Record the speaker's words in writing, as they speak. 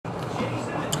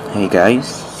Hey guys,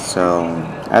 so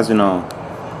as you know,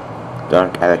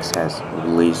 Dark Alex has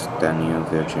released the new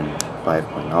version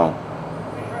 5.0,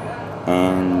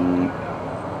 and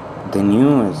the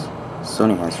newest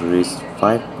Sony has released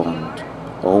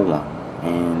 5.01,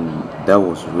 and that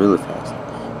was really fast.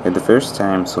 It's the first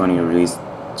time Sony released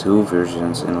two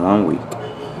versions in 1 week,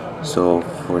 so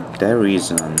for that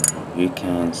reason, you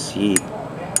can see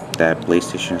that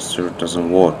PlayStation Store doesn't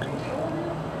work.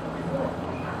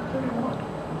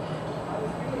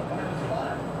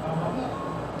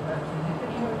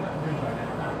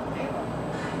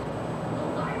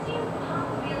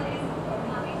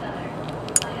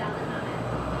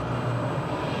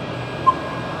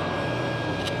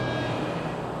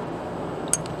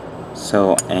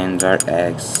 So, and Dark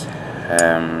X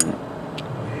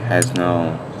has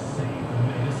no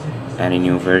any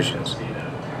new versions,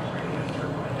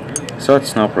 so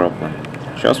it's no problem.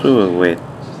 Just we will wait.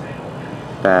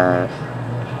 But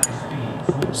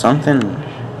something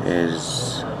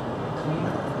is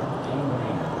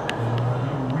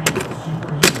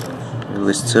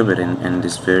really stupid in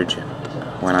this version.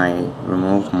 When I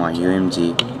remove my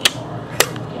UMD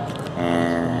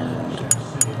and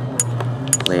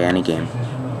play any game,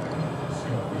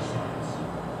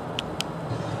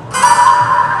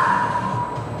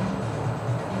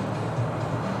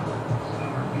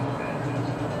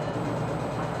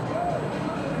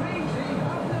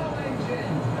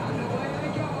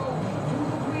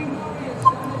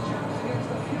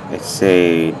 it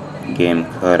say game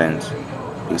couldn't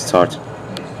be started.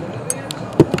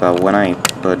 But when I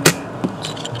put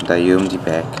the UMD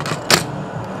back,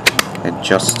 it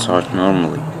just starts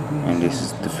normally, and this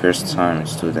is the first time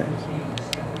it's do that.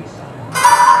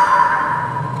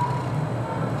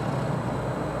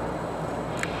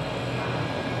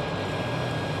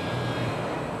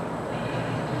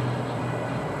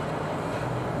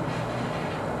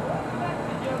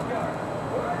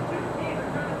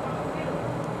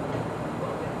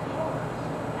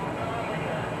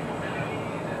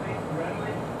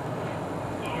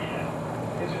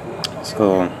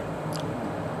 So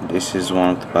this is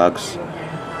one of the bugs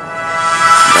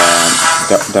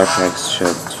that DarkX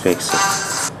should fix it.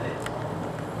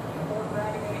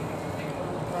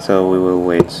 So we will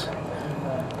wait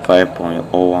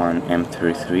 5.01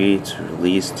 m33 to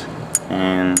release,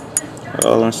 and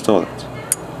we'll install it.